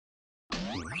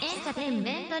エンタテイン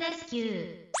メントレスキュ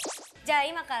ー。じゃあ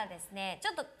今からですね、ち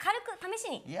ょっと軽く試し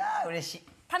に。いやー嬉しい。試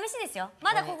しですよ。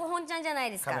まだここ本ちゃんじゃな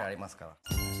いですかカメラら。ありますから。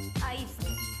あ、いいですね。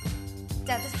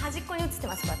じゃあ私端っこに映って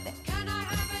ます、こうやって。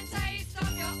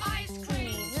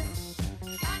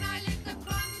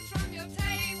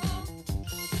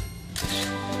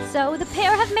So the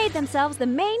pair have made themselves the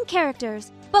main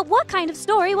characters. But what kind of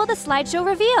story will the slideshow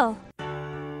reveal?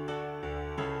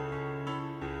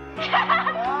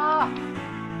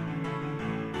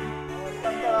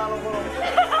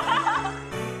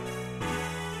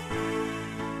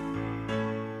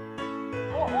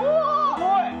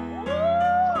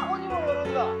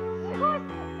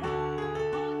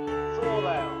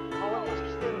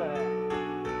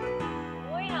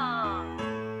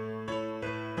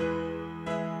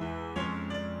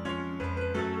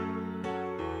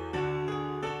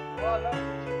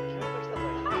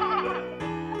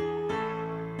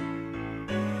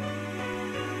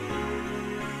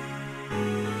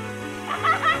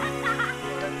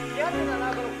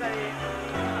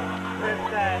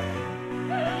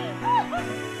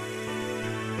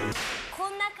こ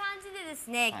んな感じでです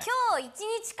ね、今日1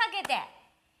日かけて、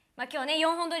まあ今日ね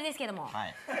4本撮りですけども、ま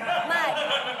あ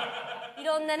い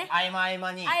ろんなね合間合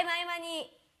間に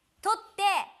撮っ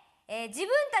て、自分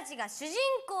たちが主人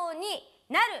公に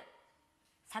なる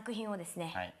作品をです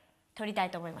ね、撮りた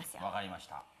いと思いますよ。わかりまし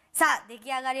た。さあ出来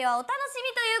上がりはお楽し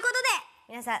みということ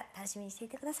で、皆さん楽しみにしてい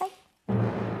てください。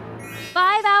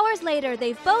5 hours later,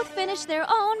 they've both finished their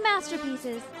own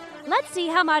masterpieces. Let's see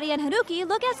how Mari and Haruki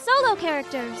look as solo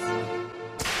characters.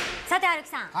 さてHaruki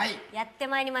さん、はい、やって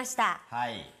まいりました。は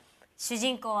い。主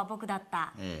人公は僕だっ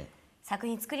た、作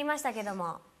品作りましたけど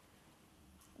も、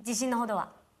自信のほどは？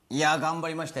いや頑張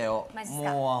りましたよ。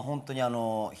もう本当に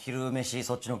昼飯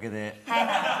そっちのけで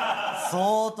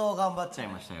相当頑張っちゃい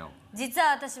ましたよ。実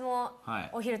は私も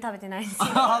お昼食べてないんですよ。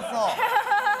さあ、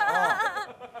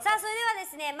あそれではで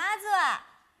すね、まずは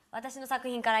私の作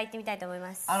品からいってみたいと思い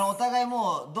ます。お互い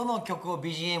もうどの曲を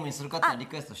BGM にするかっていうのリ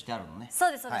クエストしてあるのね。そ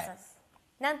うですそうです、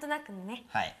なんとなくのね。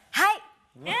はいはい。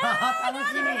楽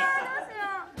しみ。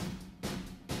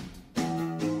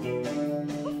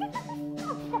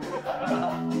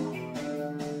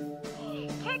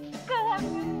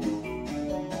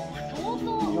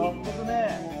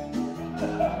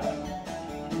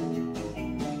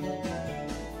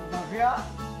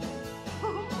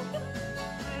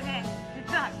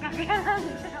楽屋なんで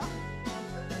すよ。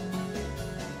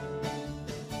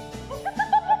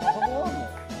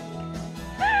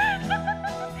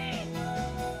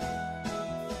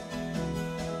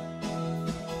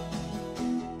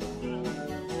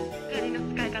光の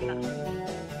使い方。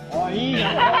あ、いいじゃ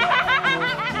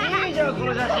ん。いいじゃんこ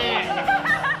の写真。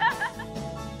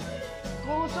こ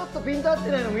のちょっとピント合っ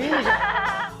てないのもいいじゃん。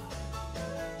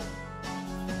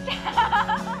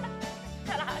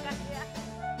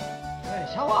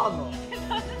シャワーあんの？シ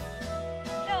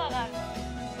ャワーがある。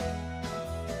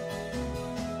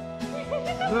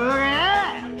すげえ！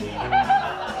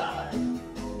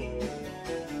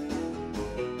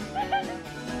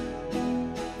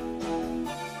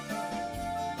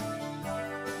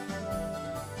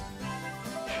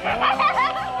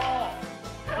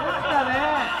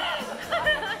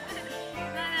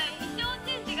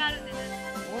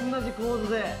同じ構図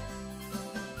で。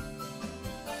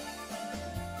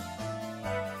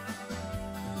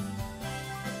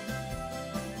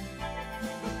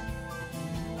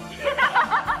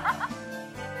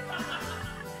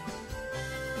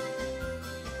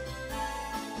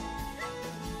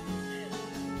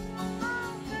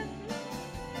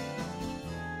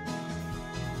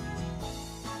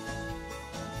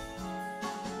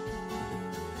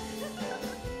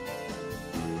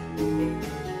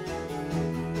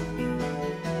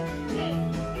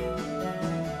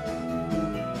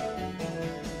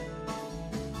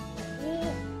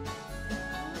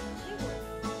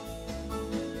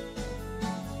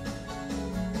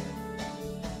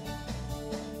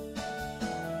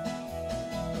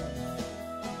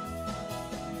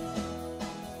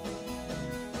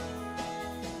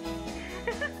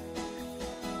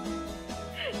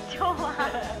今日は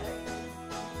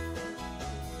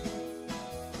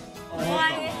終わ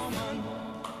りです。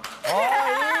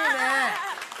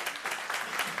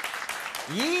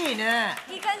いいね。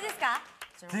いい感じですか？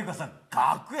っていうかさ、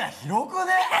楽屋広く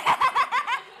ね。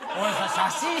俺さ、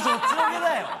写真そっちのけ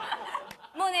だよ。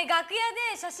もうね、楽屋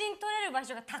で写真撮れる場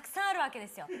所がたくさんあるわけで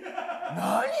すよ。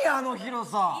何あの広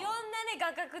さ。いろんなね、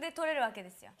画角で撮れるわけで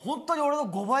すよ。本当に俺の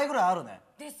5倍ぐらいあるね。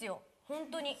ですよ、本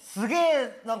当に。すげ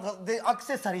え、なんかでアク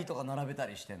セサリーとか並べた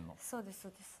りしてんの。そうですそ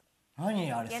うです。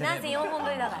何あれ。いや、なんせ4本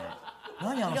撮りだから。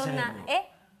何あのセレブ。いろんな、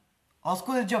え？あそ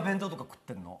こでじゃあ弁当とか食っ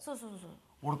てんの？そうそうそう。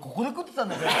俺ここで食ってたん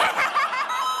だよ。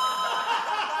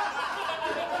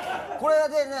これ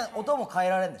でね音も変え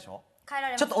られるんでしょ？変えら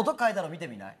れます。ちょっと音変えたの見て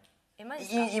みない？マジで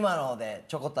すか？今ので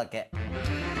ちょこっとだけ。だから全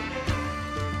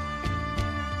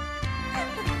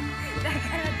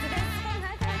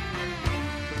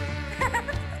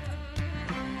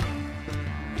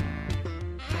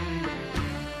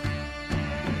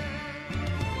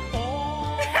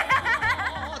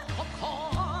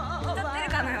然歌ってる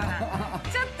かのような。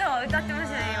ちょっと歌ってま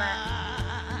したね今。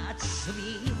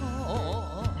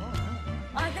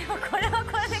あ、でもこれは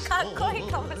これでかっこい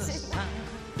いかもしれない。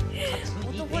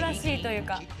男らしいという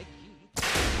か。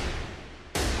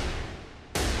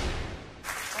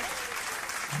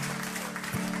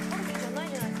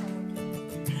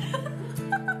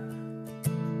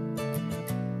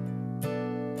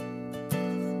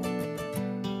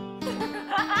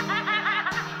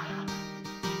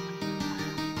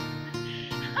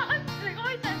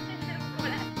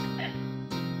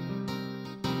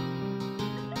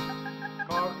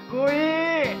かっこいい。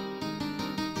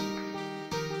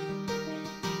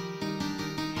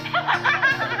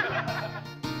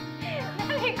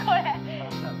何これ。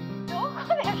どこ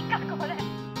ですかこれ。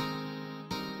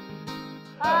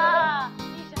ああ、い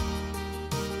いじゃ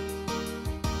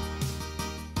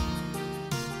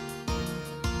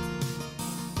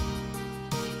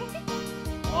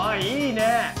ん。あ、いい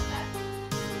ね。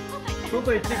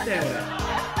外行ってきたよ俺。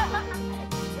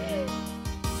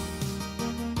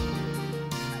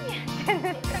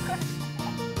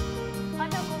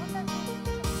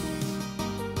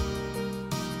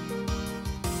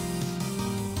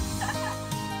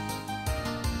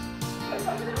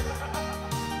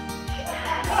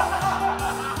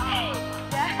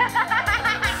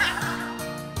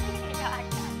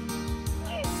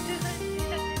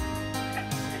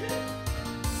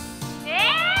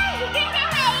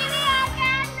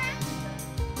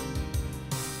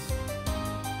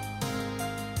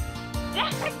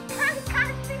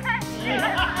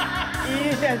いい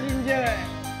写真じゃない。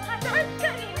確かに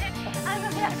ね、あの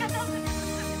屋形船。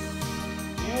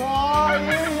うわー、い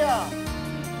いじゃん。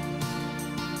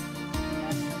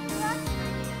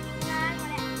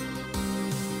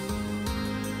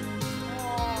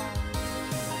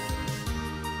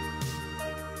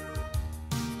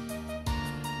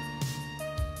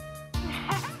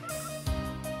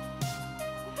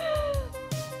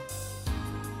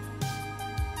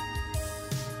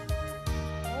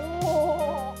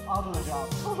あとでじゃあ。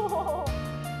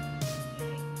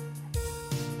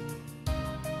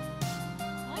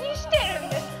何してるん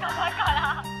ですかだか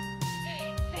ら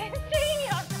全然意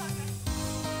味わかんない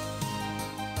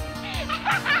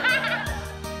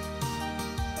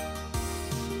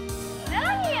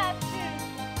何やってる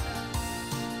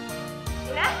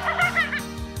の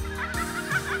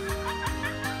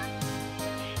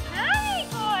何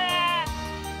これ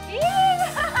意味がわ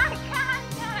かんな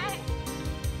い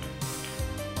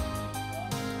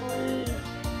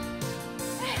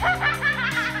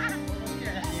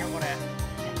いいよこれ。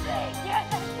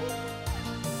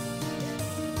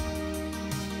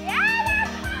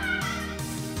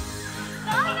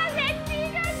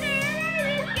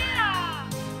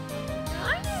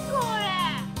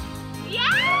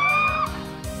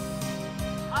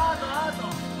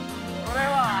これ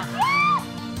は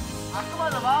あくま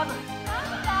でもアートです。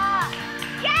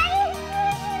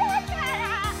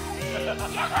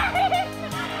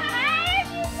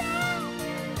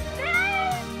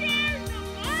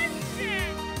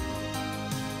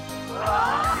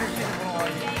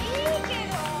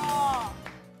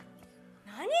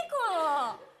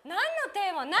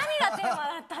何がテーマだ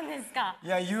ったんですか？い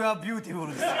や、You are beautiful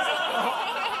です。